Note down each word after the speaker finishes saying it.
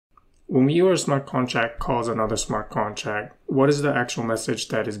when your smart contract calls another smart contract, what is the actual message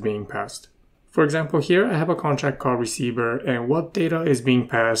that is being passed? For example, here I have a contract called receiver, and what data is being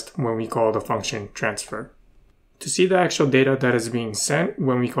passed when we call the function transfer. To see the actual data that is being sent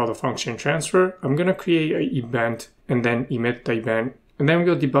when we call the function transfer, I'm going to create an event and then emit the event, and then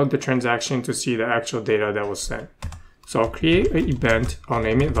we'll debug the transaction to see the actual data that was sent. So I'll create an event, I'll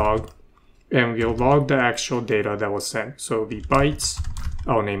name it log, and we'll log the actual data that was sent. So it'll be bytes,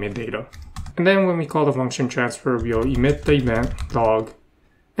 I'll name it data. And then when we call the function transfer, we'll emit the event log,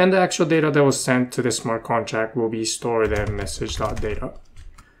 and the actual data that was sent to the smart contract will be stored in message.data.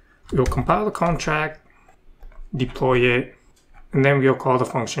 We'll compile the contract, deploy it, and then we'll call the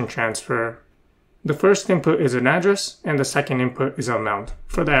function transfer. The first input is an address, and the second input is an amount.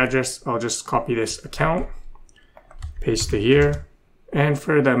 For the address, I'll just copy this account, paste it here, and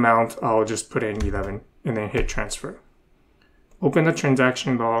for the amount, I'll just put in 11, and then hit transfer. Open the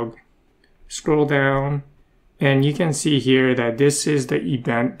transaction log, scroll down, and you can see here that this is the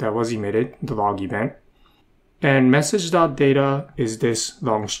event that was emitted, the log event. And message.data is this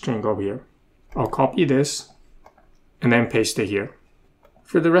long string over here. I'll copy this and then paste it here.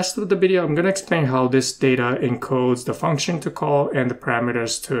 For the rest of the video, I'm going to explain how this data encodes the function to call and the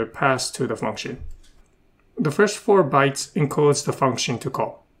parameters to pass to the function. The first 4 bytes encodes the function to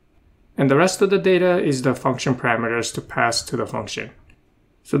call, and the rest of the data is the function parameters to pass to the function.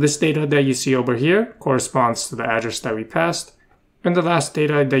 So this data that you see over here corresponds to the address that we passed, and the last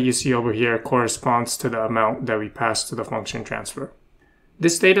data that you see over here corresponds to the amount that we passed to the function transfer.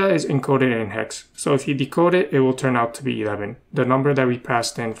 This data is encoded in hex, so if you decode it, it will turn out to be 11, the number that we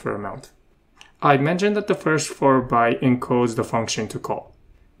passed in for amount. I mentioned that the first 4 byte encodes the function to call.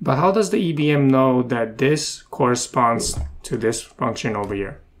 But how does the EVM know that this corresponds to this function over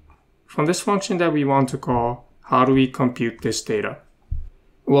here? From this function that we want to call, how do we compute this data?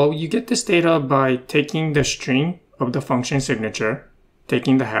 Well, you get this data by taking the string of the function signature,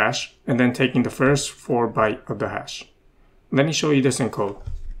 taking the hash, and then taking the first 4 byte of the hash. Let me show you this in code.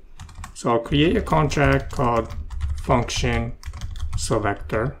 So I'll create a contract called function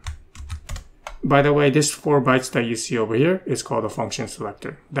selector. By the way, this 4 bytes that you see over here is called a function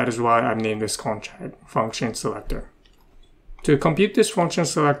selector. That is why I've named this contract function selector. To compute this function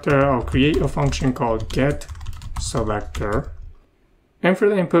selector, I'll create a function called getSelector. And for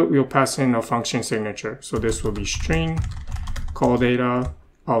the input, we'll pass in a function signature. So this will be string, call data,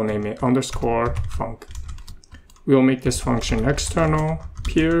 I'll name it underscore func. We'll make this function external,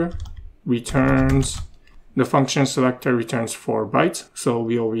 pure, returns. The function selector returns 4 bytes, so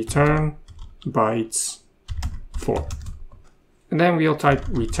we'll return bytes 4. And then we'll type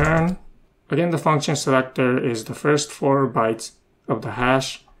return. Again, the function selector is the first 4 bytes of the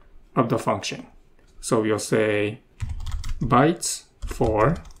hash of the function. So we'll say bytes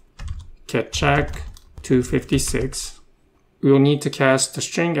 4, get check 256. We'll need to cast the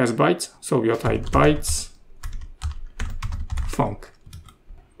string as bytes, so we'll type bytes func.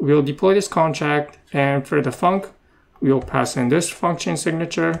 We'll deploy this contract, and for the func, we'll pass in this function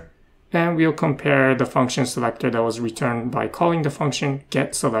signature, and we'll compare the function selector that was returned by calling the function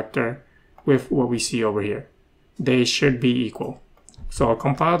getSelector with what we see over here. They should be equal. So I'll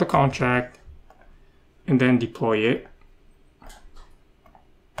compile the contract and then deploy it.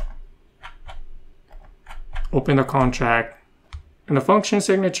 Open the contract, and the function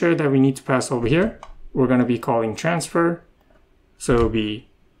signature that we need to pass over here, we're going to be calling transfer. So it'll be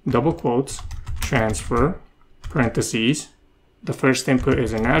double quotes, transfer, parentheses. The first input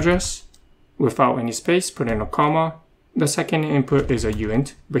is an address. Without any space, put in a comma. The second input is a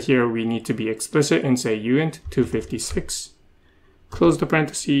uint, but here we need to be explicit and say uint 256. Close the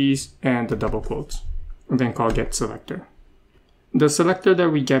parentheses and the double quotes, and then call getSelector. The selector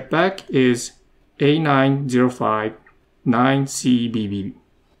that we get back is A9059CBB.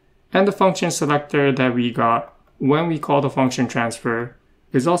 And the function selector that we got when we call the function transfer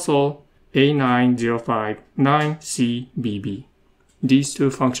is also A9059CBB. These 2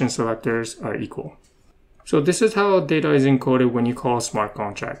 function selectors are equal. So this is how data is encoded when you call a smart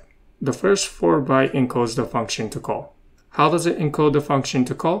contract. The first 4 byte encodes the function to call. How does it encode the function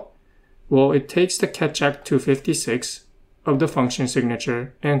to call? Well, it takes the catcheck 256 of the function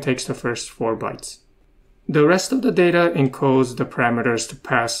signature and takes the first 4 bytes. The rest of the data encodes the parameters to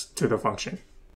pass to the function.